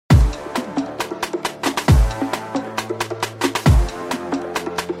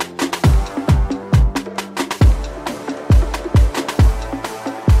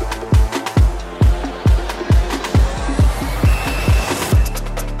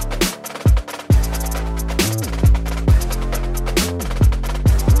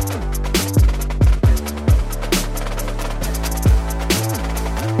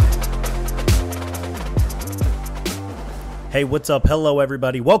Hey, what's up? Hello,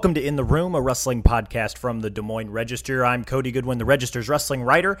 everybody. Welcome to In the Room, a wrestling podcast from the Des Moines Register. I'm Cody Goodwin, the Register's wrestling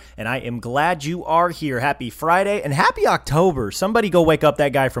writer, and I am glad you are here. Happy Friday and happy October. Somebody go wake up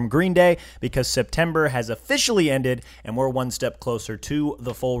that guy from Green Day because September has officially ended and we're one step closer to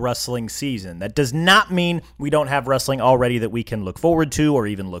the full wrestling season. That does not mean we don't have wrestling already that we can look forward to or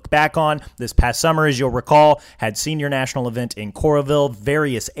even look back on. This past summer, as you'll recall, had senior national event in Coralville,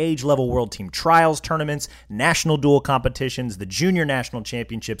 various age-level world team trials, tournaments, national dual competitions, the junior national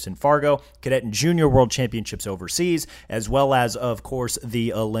championships in Fargo, cadet and junior world championships overseas, as well as, of course,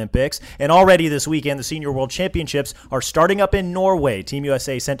 the Olympics. And already this weekend, the senior world championships are starting up in Norway. Team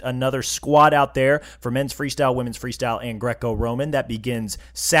USA sent another squad out there for men's freestyle, women's freestyle, and Greco-Roman. That begins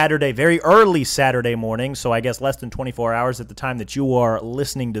Saturday, very early Saturday morning, so I guess less than 24 hours at the time that you are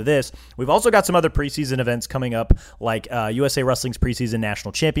listening to this. We've also got some other preseason events coming up, like USA Wrestling's preseason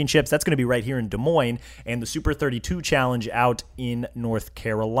national championships. That's going to be right here in Des Moines, and the Super 32 Challenge out in North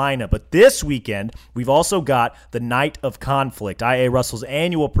Carolina. But this weekend, we've also got the Night of Conflict, IA Wrestle's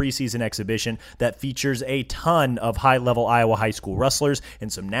annual preseason exhibition that features a ton of high-level Iowa high school wrestlers and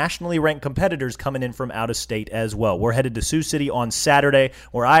some nationally ranked competitors coming in from out of state as well. We're headed to Sioux City on Saturday,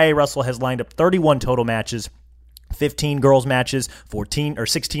 where IA Wrestle has lined up 31 total matches, 15 girls matches,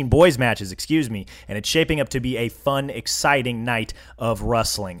 16 boys matches, and it's shaping up to be a fun, exciting night of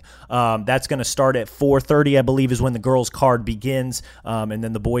wrestling. That's going to start at 4:30, I believe, is when the girls card begins, and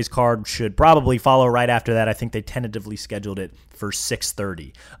then the boys card should probably follow right after that. I think they tentatively scheduled it for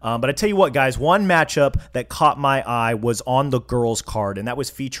 6:30. But I tell you what, guys, one matchup that caught my eye was on the girls card, and that was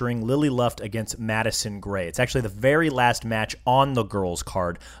featuring Lily Luft against Madison Gray. It's actually the very last match on the girls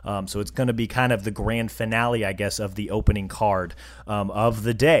card, so it's going to be kind of the grand finale, I guess, of the opening card of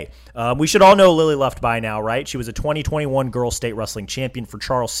the day. We should all know Lily Luft by now, right? She was a 2021 Girls State Wrestling Champion for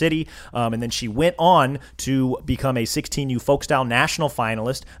Charles City, and then she went on to become a 16U Folk Style National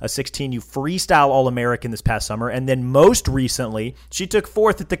Finalist, a 16U Freestyle All-American this past summer, and then most recently, she took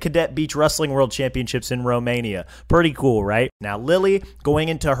fourth at the Cadet Beach Wrestling World Championships in Romania. Pretty cool, right? Now, Lily, going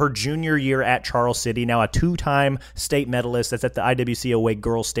into her junior year at Charles City, now a two-time state medalist that's at the IWCOA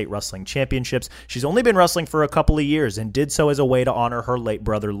Girls State Wrestling Championships. She's only been wrestling for a couple of years and did so as a way to honor her late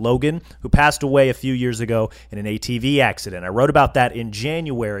brother Logan, who passed away a few years ago in an ATV accident. I wrote about that in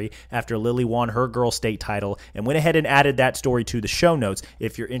January after Lily won her Girls State title and went ahead and added that story to the show notes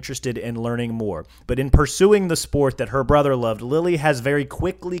if you're interested in learning more. But in pursuing the sport that her brother loved, Lily has very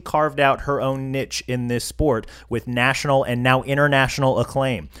quickly carved out her own niche in this sport with national and now international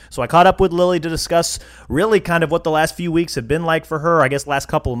acclaim. So I caught up with Lily to discuss really kind of what the last few weeks have been like for her, I guess last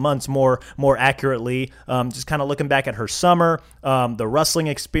couple of months more accurately, just kind of looking back at her summer, the wrestling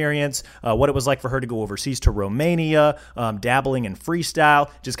experience, what it was like for her to go overseas to Romania, dabbling in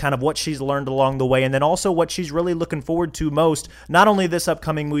freestyle, just kind of what she's learned along the way, and then also what she's really looking forward to most, not only this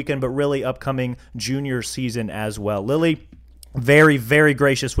upcoming weekend, but really upcoming junior season as well. Lily, very, very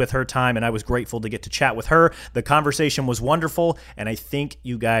gracious with her time, and I was grateful to get to chat with her. The conversation was wonderful, and I think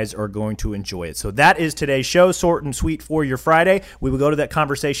you guys are going to enjoy it. So that is today's show, short and sweet for your Friday. We will go to that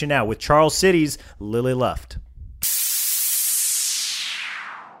conversation now with Charles City's Lily Luft.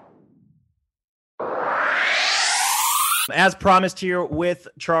 As promised here with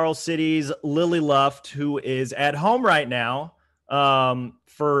Charles City's Lily Luft, who is at home right now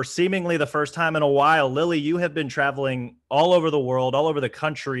for seemingly the first time in a while. Lily, you have been traveling all over the world, all over the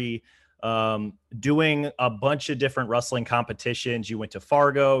country, doing a bunch of different wrestling competitions. You went to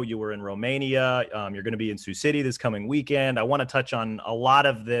Fargo, you were in Romania, you're going to be in Sioux City this coming weekend. I want to touch on a lot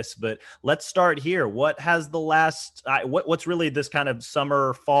of this, but let's start here. What has the last, what's really this kind of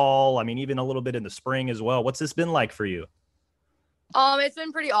summer, fall, I mean, even a little bit in the spring as well. What's this been like for you? It's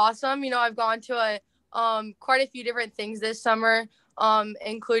been pretty awesome. You know, I've gone to quite a few different things this summer,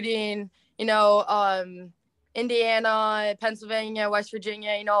 including, Indiana, Pennsylvania, West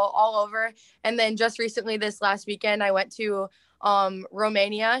Virginia, all over. And then just recently this last weekend, I went to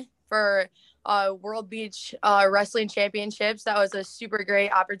Romania for World Beach Wrestling Championships. That was a super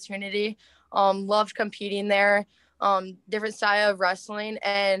great opportunity. Loved competing there, different style of wrestling.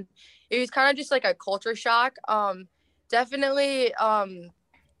 And it was kind of just like a culture shock. Definitely,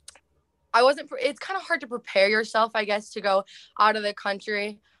 it's kind of hard to prepare yourself, I guess, to go out of the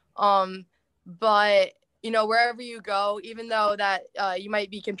country. But, wherever you go, even though that you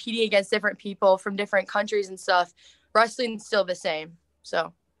might be competing against different people from different countries and stuff, wrestling's still the same.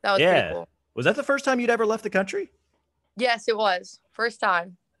 So that was pretty cool. Was that the first time you'd ever left the country? Yes, it was. First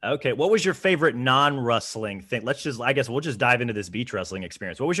time. Okay. What was your favorite non-wrestling thing? I guess we'll just dive into this beach wrestling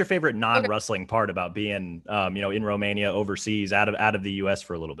experience. What was your favorite non-wrestling part about being, in Romania, overseas, out of the US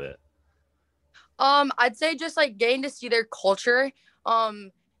for a little bit? I'd say just like getting to see their culture,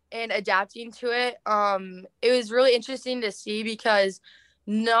 um, and adapting to it. It was really interesting to see because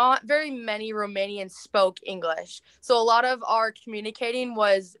not very many Romanians spoke English. So a lot of our communicating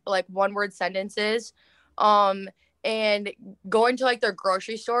was like one word sentences. Um, and going to like their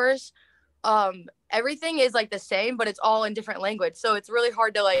grocery stores, everything is like the same, but it's all in different language. So it's really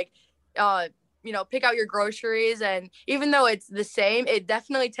hard to like, uh, pick out your groceries. And even though it's the same, it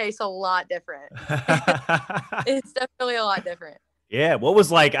definitely tastes a lot different. It's definitely a lot different. Yeah, what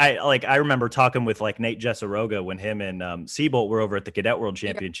was I remember talking with like Nate Jessaroga when him and Seabolt were over at the Cadet World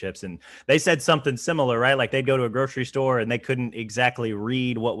Yeah. Championships, and they said something similar, right? Like they'd go to a grocery store and they couldn't exactly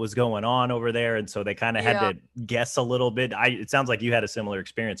read what was going on over there, and so they kind of had Yeah. to guess a little bit. It sounds like you had a similar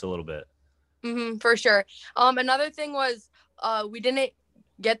experience a little bit. For sure. Another thing was we didn't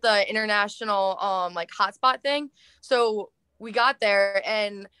get the international like hotspot thing. So we got there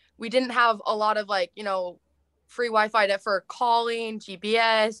and we didn't have a lot of like, free Wi-Fi for calling,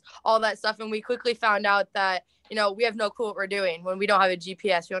 GPS, all that stuff. And we quickly found out that, we have no clue what we're doing when we don't have a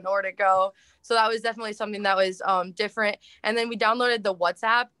GPS. We don't know where to go. So that was definitely something that was different. And then we downloaded the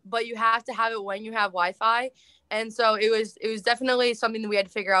WhatsApp, but you have to have it when you have Wi-Fi. And so it was definitely something that we had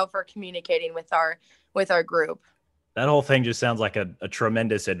to figure out for communicating with our group. That whole thing just sounds like a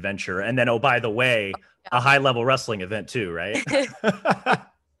tremendous adventure. And then, oh, by the way, a Yeah. high level wrestling event too, right?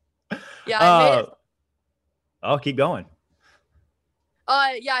 Yeah, I made uh, it. I'll keep going.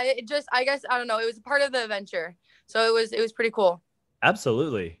 Yeah, it just, I guess, I don't know. It was part of the adventure, so it was pretty cool.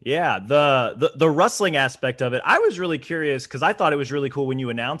 Absolutely. Yeah. The wrestling aspect of it, I was really curious because I thought it was really cool when you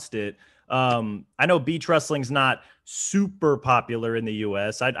announced it. I know beach wrestling's not super popular in the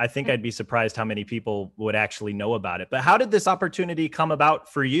US. I think I'd be surprised how many people would actually know about it. But how did this opportunity come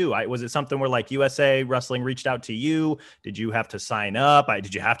about for you? Was it something where like USA Wrestling reached out to you? Did you have to sign up?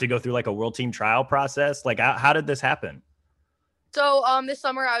 Did you have to go through like a world team trial process? Like how did this happen? So this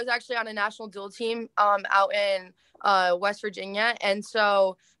summer I was actually on a national dual team out in West Virginia, and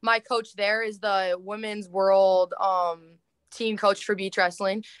so my coach there is the women's world team coach for beach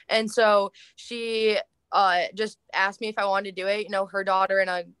wrestling, and so she just asked me if I wanted to do it. Her daughter and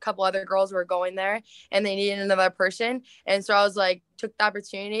a couple other girls were going there, and they needed another person, and so I was like, took the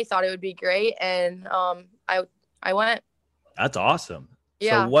opportunity, thought it would be great, and I went. That's awesome. So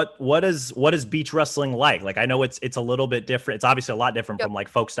Yeah. what is beach wrestling like? Like I know it's a little bit different. It's obviously a lot different Yep. from like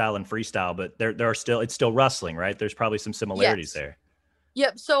folk style and freestyle, but there are still it's still wrestling, right? There's probably some similarities Yes. there.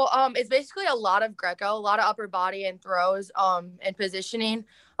 Yep. So it's basically a lot of Greco, a lot of upper body and throws and positioning.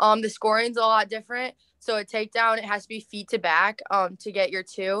 The scoring's a lot different. So a takedown, it has to be feet to back to get your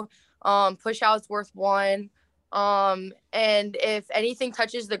two. Push out's worth one. And if anything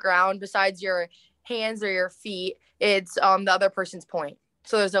touches the ground besides your hands or your feet, it's the other person's point.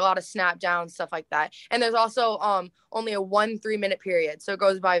 So there's a lot of snap down stuff like that. And there's also only a 1 3 minute period. So it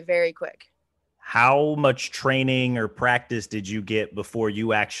goes by very quick. How much training or practice did you get before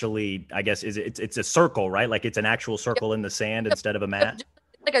you actually, I guess it's a circle, right? Like it's an actual Yep. circle in the sand Yep. instead of a Yep. mat? Just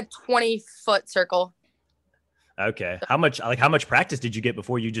like a 20-foot circle. Okay. How much practice did you get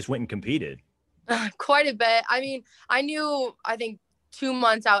before you just went and competed? Quite a bit. I mean, I knew, I think 2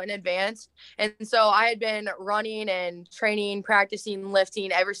 months out in advance. And so I had been running and training, practicing,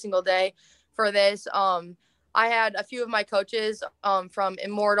 lifting every single day for this. I had a few of my coaches from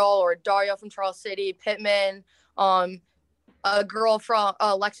Immortal or Dario from Charles City, Pittman, um, a girl from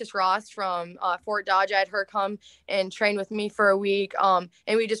Alexis Ross from Fort Dodge. I had her come and train with me for a week. And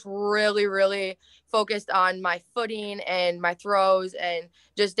we just really, really focused on my footing and my throws and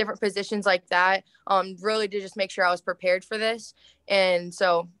just different positions like that. Really to just make sure I was prepared for this. And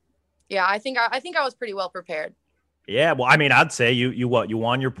so, yeah, I think I was pretty well prepared. Yeah, well, I mean, I'd say you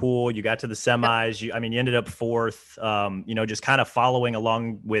won your pool, you got to the Yep. semis. You ended up fourth. Just kind of following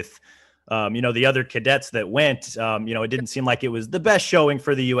along with, the other cadets that went. It didn't seem like it was the best showing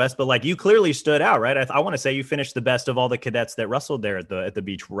for the U.S., but like you clearly stood out, right? I want to say you finished the best of all the cadets that wrestled there at the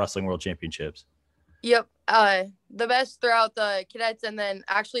Beach Wrestling World Championships. Yep. The best throughout the cadets and then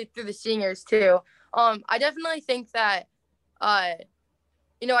actually through the seniors too. I definitely think that uh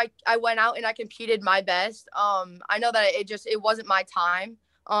I went out and I competed my best. I know that it wasn't my time.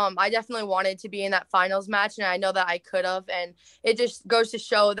 I definitely wanted to be in that finals match, and I know that I could have. And it just goes to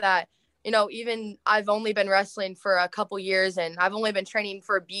show that even I've only been wrestling for a couple years, and I've only been training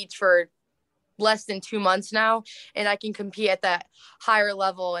for beach for less than 2 months now, and I can compete at that higher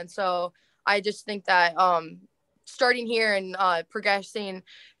level. And so I just think that starting here and progressing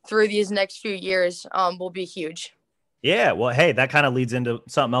through these next few years will be huge. Yeah, well, hey, that kind of leads into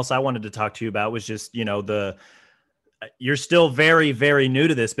something else I wanted to talk to you about was just, you're still very, very new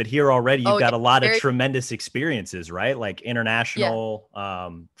to this, but here already you've Oh got yeah, a lot of very tremendous experiences, right? Like yeah. international,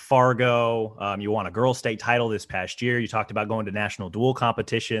 Fargo. You won a girls' state title this past year. You talked about going to national dual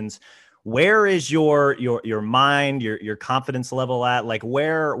competitions. Where is your mind, your confidence level at? Like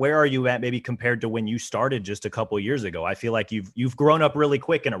where are you at maybe compared to when you started just a couple of years ago? I feel like you've grown up really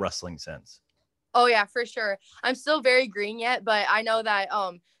quick in a wrestling sense. Oh yeah, for sure. I'm still very green yet, but I know that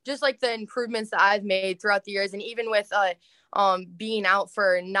just like the improvements that I've made throughout the years, and even with being out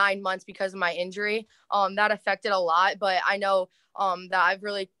for 9 months because of my injury, that affected a lot. But I know that I've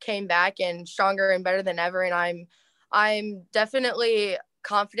really came back and stronger and better than ever, and I'm definitely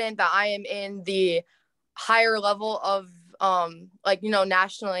confident that I am in the higher level of like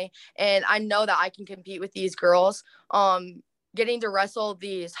nationally, and I know that I can compete with these girls. Getting to wrestle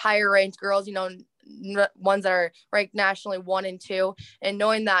these higher ranked girls, ones that are ranked nationally 1 and 2, and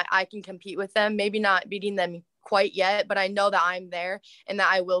knowing that I can compete with them, maybe not beating them quite yet, but I know that I'm there and that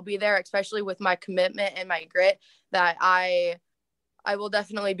I will be there, especially with my commitment and my grit, that I will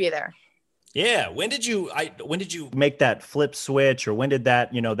definitely be there. Yeah. When did you make that flip switch, or when did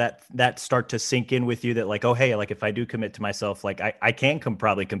that, that start to sink in with you that like, oh, hey, like if I do commit to myself, like I can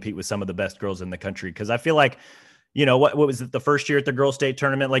probably compete with some of the best girls in the country. Cause I feel like, what was it, the first year at the girls' state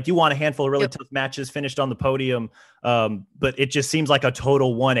tournament? Like you won a handful of really Yep. tough matches, finished on the podium. But it just seems like a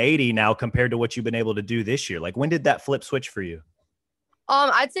total 180 now compared to what you've been able to do this year. Like when did that flip switch for you?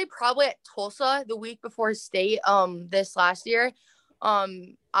 I'd say probably at Tulsa the week before state, this last year.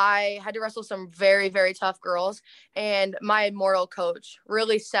 I had to wrestle some very, very tough girls, and my immortal coach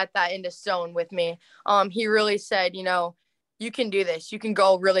really set that into stone with me. He really said, you can do this. You can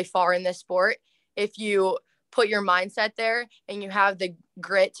go really far in this sport if you put your mindset there and you have the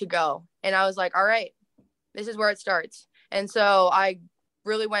grit to go. And I was like, all right, this is where it starts. And so I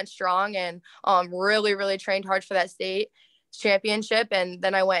really went strong and really, really trained hard for that state championship. And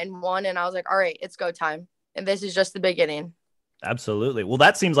then I went and won, and I was like, all right, it's go time. And this is just the beginning. Absolutely. Well,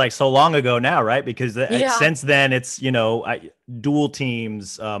 that seems like so long ago now, right? Because Yeah. since then, it's dual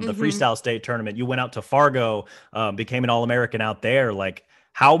teams, the Hmm. freestyle state tournament. You went out to Fargo, became an All American out there. Like,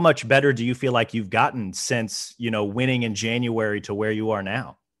 how much better do you feel like you've gotten since winning in January to where you are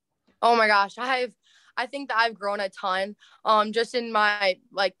now? Oh my gosh, I think that I've grown a ton just in my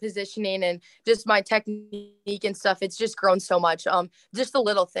like positioning and just my technique and stuff. It's just grown so much. Just the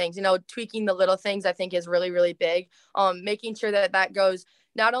little things, tweaking the little things I think is really, really big. Making sure that that goes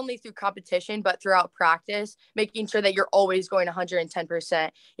not only through competition but throughout practice, making sure that you're always going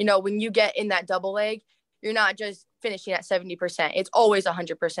 110%. When you get in that double leg, you're not just finishing at 70%. It's always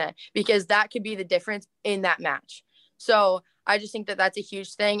 100% because that could be the difference in that match. So I just think that that's a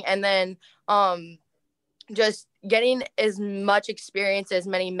huge thing. And then just getting as much experience, as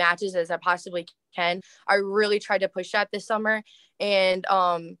many matches as I possibly can. I really tried to push that this summer. And,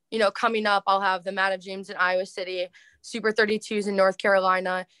 coming up, I'll have the Mat of Dreams in Iowa City, Super 32s in North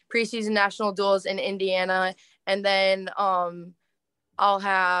Carolina, preseason national duels in Indiana. And then I'll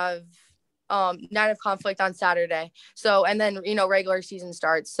have Night of Conflict on Saturday. So, and then, regular season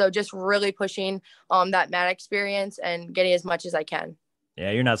starts. So just really pushing that mat experience and getting as much as I can.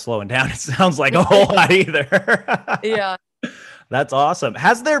 Yeah, you're not slowing down. It sounds like a whole lot either. Yeah. That's awesome.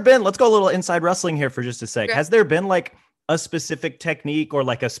 Has there been, let's go a little inside wrestling here for just a sec. Okay. Has there been like a specific technique or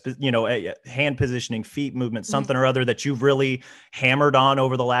like a hand positioning, feet movement, something or other that you've really hammered on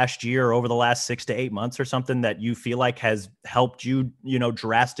over the last year or over the last 6 to 8 months or something that you feel like has helped you,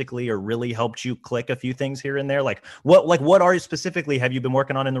 drastically or really helped you click a few things here and there? Like what are you specifically have you been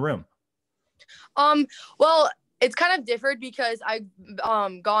working on in the room? Well, it's kind of differed because I've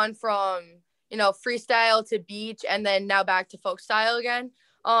gone from, freestyle to beach and then now back to folk style again.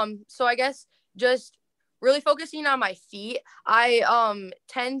 So I guess just really focusing on my feet. I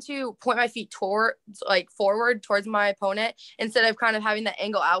tend to point my feet towards like forward towards my opponent instead of kind of having the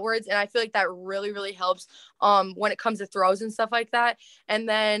angle outwards. And I feel like that really, really helps when it comes to throws and stuff like that. And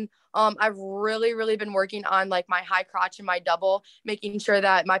then I've really, really been working on like my high crotch and my double, making sure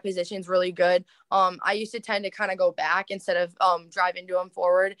that my position is really good. I used to tend to kind of go back instead of drive into them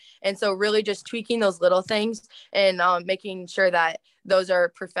forward. And so really just tweaking those little things and making sure that those are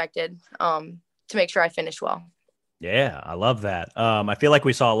perfected to make sure I finish well. Yeah, I love that. I feel like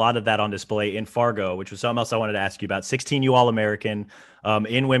we saw a lot of that on display in Fargo, which was something else I wanted to ask you about. 16U All-American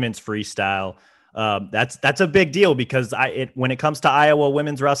in women's freestyle. That's a big deal because when it comes to Iowa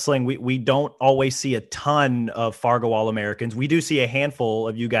women's wrestling, we don't always see a ton of Fargo All-Americans. We do see a handful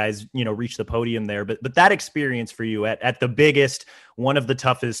of you guys, reach the podium there. But that experience for you at the biggest, one of the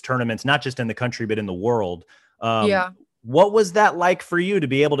toughest tournaments, not just in the country but in the world. Yeah. What was that like for you to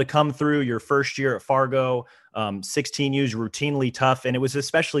be able to come through your first year at Fargo? 16U's routinely tough, and it was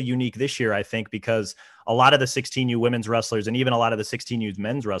especially unique this year, I think, because a lot of the 16U women's wrestlers and even a lot of the 16U's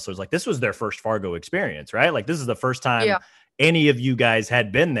men's wrestlers, like this was their first Fargo experience, right? Like this is the first time Yeah. any of you guys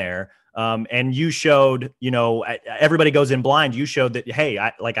had been there. And you showed, everybody goes in blind. You showed that, hey,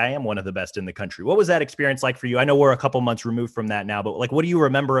 I am one of the best in the country. What was that experience like for you? I know we're a couple months removed from that now, but like, what do you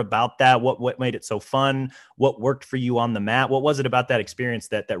remember about that? What made it so fun? What worked for you on the mat? What was it about that experience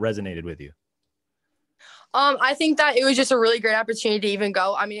that resonated with you? I think that it was just a really great opportunity to even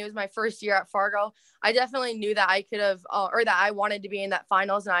go. I mean, it was my first year at Fargo. I definitely knew that I could have, or that I wanted to be in that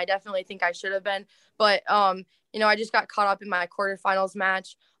finals, and I definitely think I should have been. But I just got caught up in my quarterfinals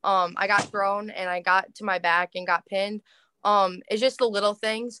match. I got thrown, and I got to my back and got pinned. It's just the little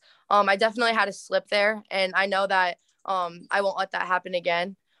things. I definitely had a slip there, and I know that I won't let that happen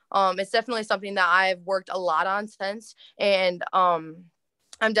again. It's definitely something that I've worked a lot on since, and I'm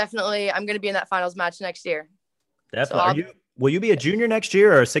going to be in that finals match next year. So Definitely. Will you be a junior next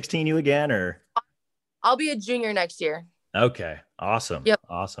year or 16U again or? I'll be a junior next year. Okay. Awesome. Yep.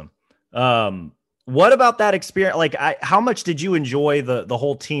 Awesome. What about that experience? Like, how much did you enjoy the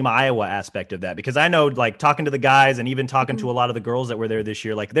whole Team Iowa aspect of that? Because I know, like, talking to the guys and even talking to a lot of the girls that were there this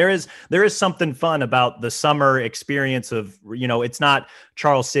year, like, there is something fun about the summer experience of, it's not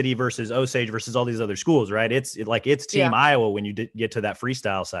Charles City versus Osage versus all these other schools, right? It's Team Iowa when you get to that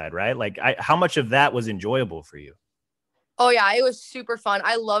freestyle side, right? Like, how much of that was enjoyable for you? Oh yeah, it was super fun.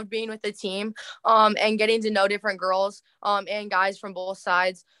 I loved being with the team, and getting to know different girls, and guys from both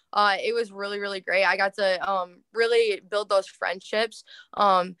sides. It was really, really great. I got to really build those friendships,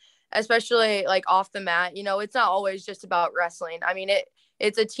 especially like off the mat. It's not always just about wrestling. I mean,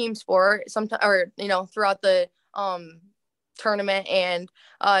 it's a team sport sometimes, or throughout the tournament, and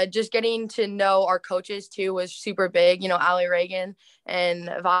just getting to know our coaches too was super big. Ali Reagan and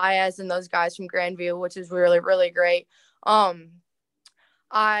Vias and those guys from Grandview, which is really, really great.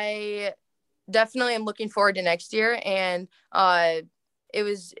 I definitely am looking forward to next year, and it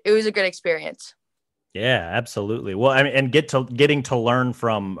was a good experience. Yeah, absolutely. Well, I mean, and getting to learn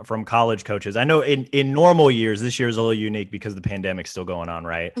from college coaches. I know in normal years, this year is a little unique because the pandemic's still going on,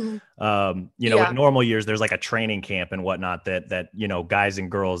 right? In normal years, there's like a training camp and whatnot that guys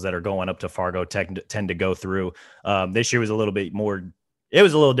and girls that are going up to Fargo tend to go through. This year was a little bit more. It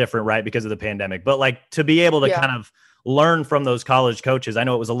was a little different, right, because of the pandemic. But like to be able to kind of learn from those college coaches. I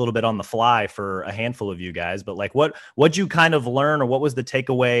know it was a little bit on the fly for a handful of you guys, but like what'd you kind of learn, or what was the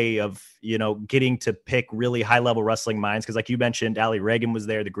takeaway of, getting to pick really high level wrestling minds? Cause like you mentioned, Ali Reagan was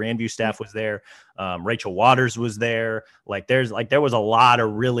there. The Grandview staff was there. Rachel Waters was there. There was a lot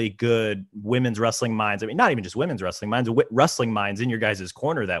of really good women's wrestling minds. I mean, not even just women's wrestling minds in your guys'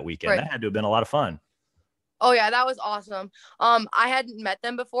 corner that weekend. Right. That had to have been a lot of fun. Oh yeah, that was awesome. I hadn't met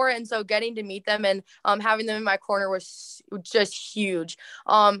them before, and so getting to meet them and having them in my corner was just huge.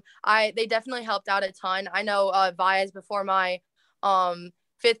 They definitely helped out a ton. I know Vias before my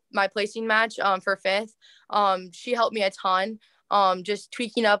my placing match for fifth. She helped me a ton. Just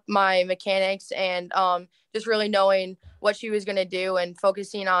tweaking up my mechanics and just really knowing what she was going to do and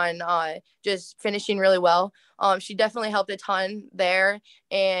focusing on just finishing really well. She definitely helped a ton there,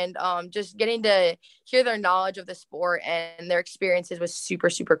 and just getting to hear their knowledge of the sport and their experiences was super,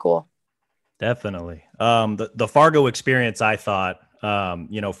 super cool. Definitely. The Fargo experience, I thought,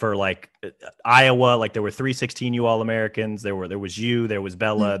 for like Iowa, like there were 3 16U All-Americans. There was you, there was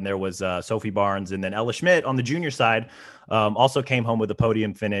Bella, and there was Sophie Barnes, and then Ella Schmidt on the junior side also came home with a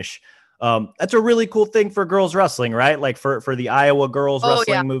podium finish. That's a really cool thing for girls wrestling, right? Like for the Iowa girls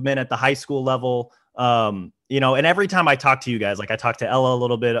wrestling movement at the high school level. And every time I talk to you guys, like I talked to Ella a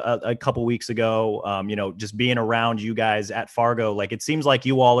little bit a couple weeks ago, just being around you guys at Fargo, like it seems like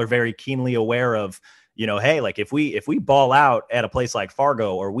you all are very keenly aware of, hey, like if we ball out at a place like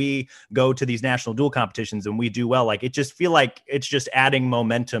Fargo, or we go to these national dual competitions and we do well, like it just feel like it's just adding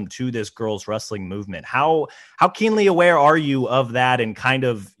momentum to this girls wrestling movement. How keenly aware are you of that, and kind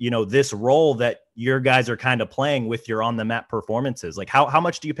of, this role that your guys are kind of playing with your on the mat performances? Like how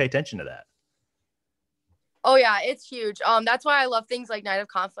much do you pay attention to that? Oh yeah, it's huge. That's why I love things like Night of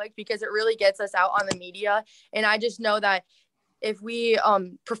Conflict, because it really gets us out on the media. And I just know that if we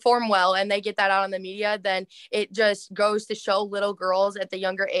perform well and they get that out on the media, then it just goes to show little girls at the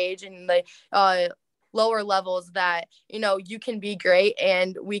younger age and the lower levels that, you can be great,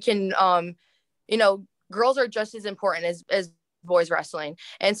 and we can, girls are just as important as boys wrestling.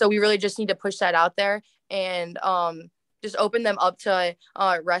 And so we really just need to push that out there, and just open them up to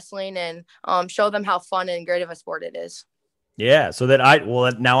wrestling, and show them how fun and great of a sport it is. Yeah. So that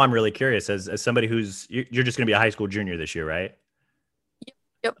well, now I'm really curious as somebody who's, you're just going to be a high school junior this year, right?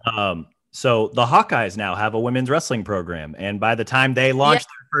 Yep. So the Hawkeyes now have a women's wrestling program, and by the time they Yeah. launch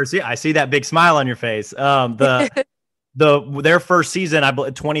their first year, I see that big smile on your face. Their first season, I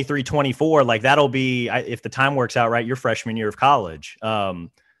believe 23-24, like that'll be, if the time works out right, your freshman year of college.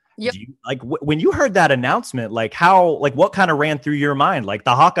 Yep. Do you like when you heard that announcement, like how, like what kind of ran through your mind? Like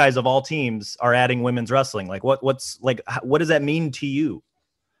the Hawkeyes of all teams are adding women's wrestling. Like what does that mean to you?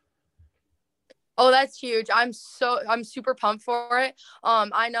 Oh, that's huge. I'm super pumped for it.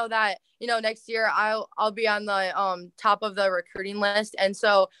 I know that, next year I'll be on the top of the recruiting list. And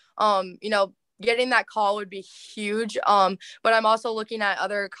so getting that call would be huge. But I'm also looking at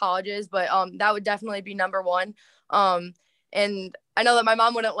other colleges, but that would definitely be number one. And I know that my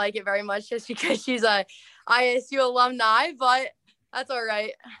mom wouldn't like it very much just because she's a ISU alumni, but that's all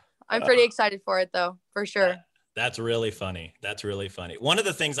right. I'm pretty excited for it though, for sure. That's really funny. That's really funny. One of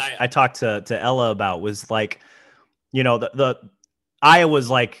the things I talked to Ella about was like, the Iowa's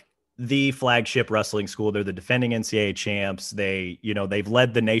like the flagship wrestling school. They're the defending NCAA champs. They've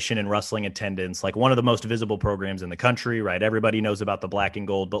led the nation in wrestling attendance, like one of the most visible programs in the country, right? Everybody knows about the black and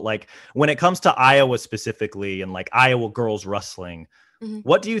gold, but like when it comes to Iowa specifically and like Iowa girls wrestling, Mm-hmm.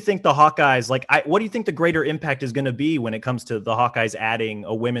 what do you think the Hawkeyes what do you think the greater impact is going to be when it comes to the Hawkeyes adding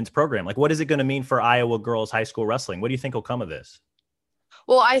a women's program? Like, what is it going to mean for Iowa girls high school wrestling? What do you think will come of this?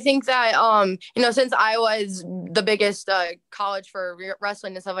 Well, I think that since Iowa is the biggest college for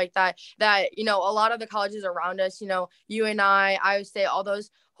wrestling and stuff like that, a lot of the colleges around us, UNI, Iowa State, all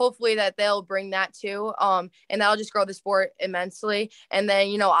those, hopefully that they'll bring that too, and that'll just grow the sport immensely. And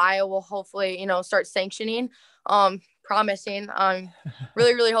then Iowa will hopefully start sanctioning, promising. I'm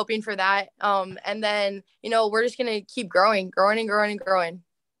really really hoping for that. And then we're just gonna keep growing and growing and growing.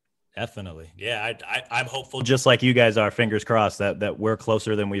 Definitely. Yeah, I'm hopeful, just like you guys are, fingers crossed, that we're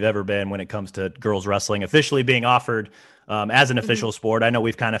closer than we've ever been when it comes to girls wrestling officially being offered as an Mm-hmm. official sport. I know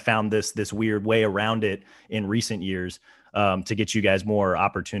we've kind of found this weird way around it in recent years to get you guys more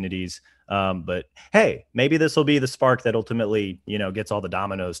opportunities. But hey, maybe this will be the spark that ultimately, gets all the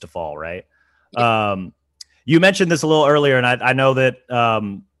dominoes to fall, right? Yeah. Um, you mentioned this a little earlier, and I know that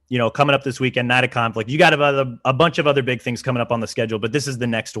coming up this weekend, Night of Conflict, you got a bunch of other big things coming up on the schedule, but this is the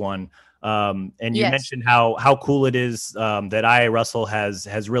next one. And you Yes. mentioned how cool it is that IA Wrestle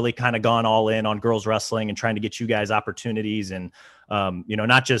has really kind of gone all in on girls wrestling and trying to get you guys opportunities and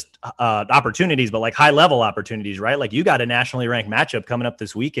not just opportunities, but like high level opportunities, right? Like you got a nationally ranked matchup coming up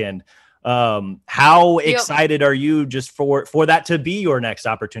this weekend. How Yep. excited are you just for that to be your next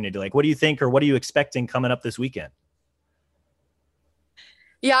opportunity? Like, what do you think, or what are you expecting coming up this weekend?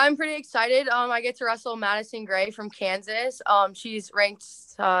 Yeah, I'm pretty excited. I get to wrestle Madison Gray from Kansas. She's ranked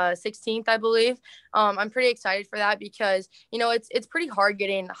 16th, I believe. I'm pretty excited for that because it's pretty hard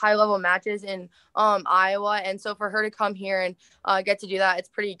getting high level matches in Iowa, and so for her to come here and get to do that, it's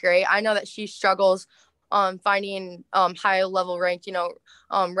pretty great. I know that she struggles finding high level ranked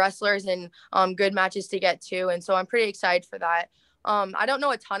wrestlers and good matches to get to, and so I'm pretty excited for that. I don't know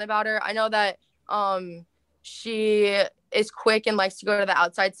a ton about her. I know that she is quick and likes to go to the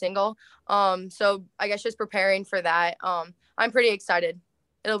outside single. So I guess just preparing for that. I'm pretty excited.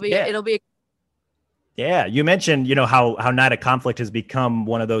 It'll be Yeah. it'll be Yeah, you mentioned, how Night of Conflict has become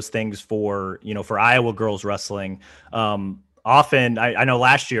one of those things for Iowa girls wrestling. Often, I know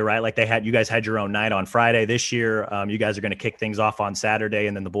last year, right? Like you guys had your own night on Friday. This year, you guys are going to kick things off on Saturday,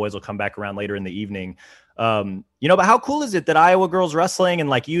 and then the boys will come back around later in the evening. But how cool is it that Iowa girls wrestling and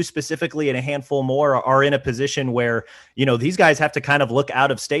like you specifically and a handful more are in a position where, these guys have to kind of look out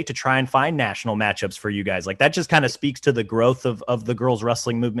of state to try and find national matchups for you guys. Like that just kind of speaks to the growth of the girls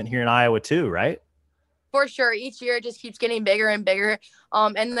wrestling movement here in Iowa too, right? for sure. Each year it just keeps getting bigger and bigger.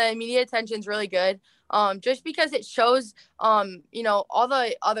 And the media attention is really good. Just because it shows all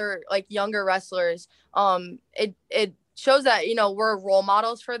the other like younger wrestlers. It shows that we're role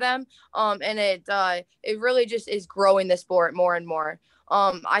models for them. And it really just is growing the sport more and more.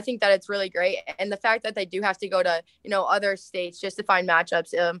 I think that it's really great, and the fact that they do have to go to other states just to find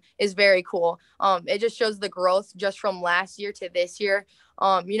matchups is very cool. It just shows the growth just from last year to this year.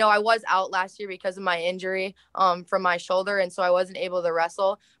 I was out last year because of my injury from my shoulder, and so I wasn't able to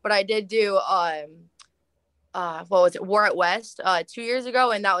wrestle. But I did do what was it, War at West 2 years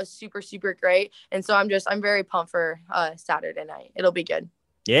ago, and that was super super great. And so I'm very pumped for Saturday night. It'll be good.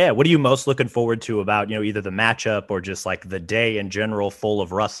 Yeah. What are you most looking forward to about, either the matchup or just like the day in general, full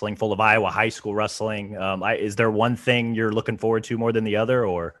of wrestling, full of Iowa high school wrestling? Is there one thing you're looking forward to more than the other,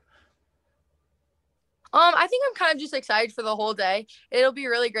 or? I think I'm kind of just excited for the whole day. It'll be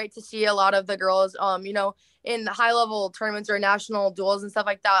really great to see a lot of the girls, in high level tournaments or national duels and stuff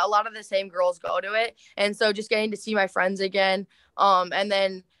like that. A lot of the same girls go to it. And so just getting to see my friends again, and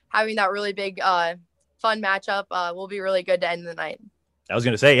then having that really big, fun matchup, will be really good to end the night. I was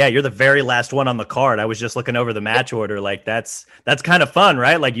going to say, yeah, you're the very last one on the card. I was just looking over the match order. Like that's kind of fun,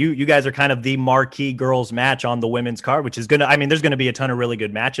 right? Like you guys are kind of the marquee girls match on the women's card, which is there's going to be a ton of really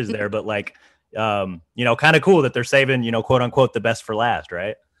good matches there, but like, kind of cool that they're saving, quote unquote, the best for last,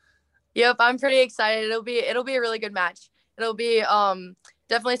 right? Yep. I'm pretty excited. It'll be a really good match. It'll be,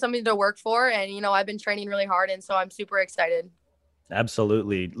 definitely something to work for. And, I've been training really hard. And so I'm super excited.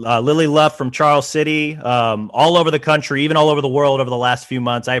 Absolutely. Lily Luff from Charles City, all over the country, even all over the world over the last few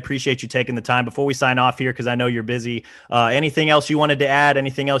months. I appreciate you taking the time. Before we sign off here, because I know you're busy, anything else you wanted to add?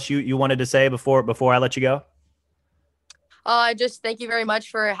 Anything else you wanted to say before I let you go? Just thank you very much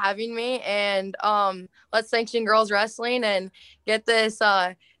for having me, and let's sanction girls wrestling and get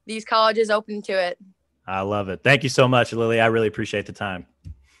these colleges open to it. I love it. Thank you so much, Lily. I really appreciate the time.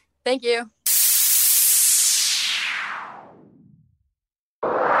 Thank you.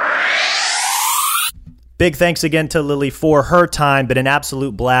 Big thanks again to Lily for her time, but an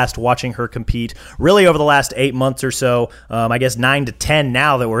absolute blast watching her compete really over the last 8 months or so. I guess 9 to 10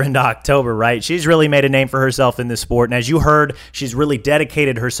 now that we're into October, right? She's really made a name for herself in this sport. And as you heard, she's really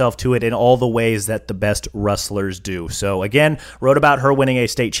dedicated herself to it in all the ways that the best wrestlers do. So again, wrote about her winning a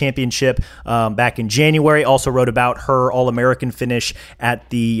state championship back in January. Also wrote about her All-American finish at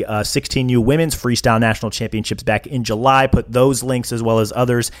the 16U Women's Freestyle National Championships back in July. Put those links as well as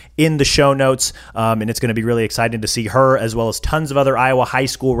others in the show notes. And it's going to be really exciting to see her as well as tons of other Iowa high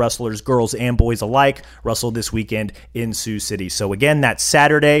school wrestlers, girls and boys alike, wrestle this weekend in Sioux City. So again, that's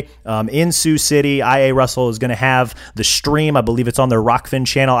Saturday in Sioux City. IA Wrestle is going to have the stream. I believe it's on their Rockfin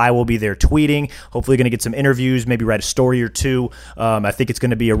channel. I will be there tweeting. Hopefully going to get some interviews, maybe write a story or two. I think it's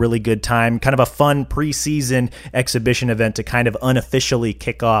going to be a really good time. Kind of a fun preseason exhibition event to kind of unofficially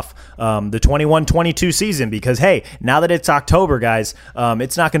kick off the 21-22 season because, hey, now that it's October, guys,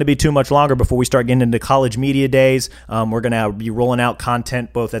 it's not going to be too much longer before we start getting into college media days. We're going to be rolling out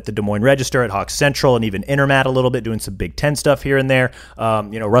content both at the Des Moines Register, at Hawks Central, and even Intermat a little bit, doing some Big Ten stuff here and there.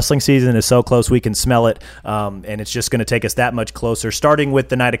 Wrestling season is so close, we can smell it, and it's just going to take us that much closer, starting with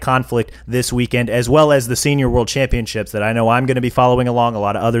the Night of Conflict this weekend, as well as the Senior World Championships that I know I'm going to be following along. A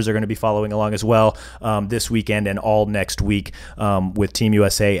lot of others are going to be following along as well this weekend and all next week with Team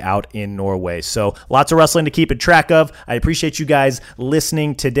USA out in Norway. So lots of wrestling to keep track of. I appreciate you guys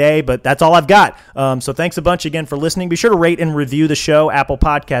listening today, but that's all I've got. So thanks a bunch again for listening. Be sure to rate and review the show, Apple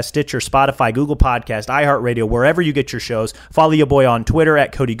Podcast, Stitcher, Spotify, Google Podcast, iHeartRadio, wherever you get your shows. Follow your boy on Twitter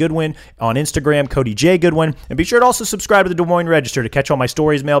at Cody Goodwin, on Instagram, Cody J. Goodwin, and be sure to also subscribe to the Des Moines Register to catch all my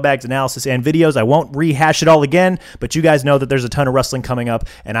stories, mailbags, analysis, and videos. I won't rehash it all again, but you guys know that there's a ton of wrestling coming up,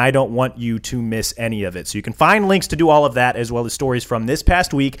 and I don't want you to miss any of it. So you can find links to do all of that, as well as stories from this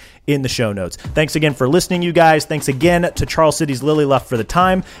past week in the show notes. Thanks again for listening, you guys. Thanks again to Charles City's Lily Luff for the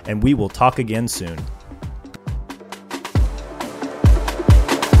time, and we will talk again soon.